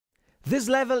This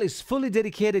level is fully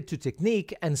dedicated to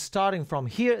technique, and starting from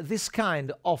here, this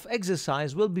kind of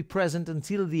exercise will be present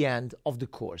until the end of the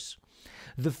course.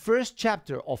 The first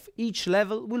chapter of each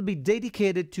level will be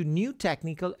dedicated to new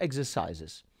technical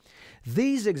exercises.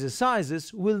 These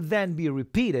exercises will then be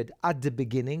repeated at the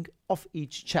beginning of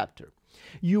each chapter.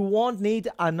 You won't need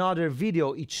another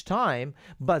video each time,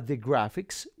 but the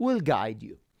graphics will guide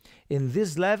you. In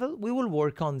this level, we will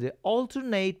work on the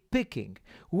alternate picking,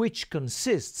 which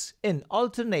consists in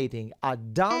alternating a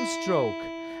downstroke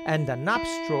and an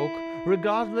upstroke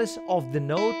regardless of the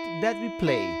note that we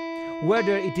play,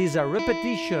 whether it is a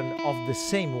repetition of the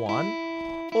same one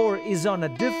or is on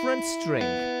a different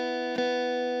string.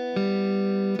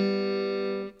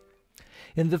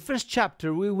 In the first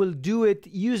chapter, we will do it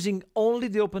using only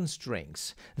the open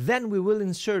strings. Then we will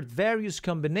insert various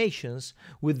combinations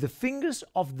with the fingers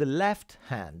of the left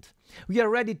hand. We are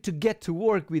ready to get to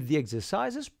work with the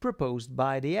exercises proposed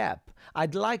by the app.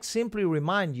 I'd like simply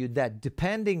remind you that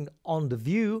depending on the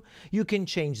view, you can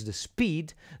change the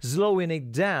speed, slowing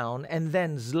it down and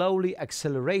then slowly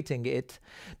accelerating it,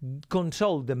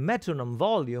 control the metronome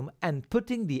volume and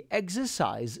putting the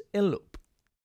exercise in loop.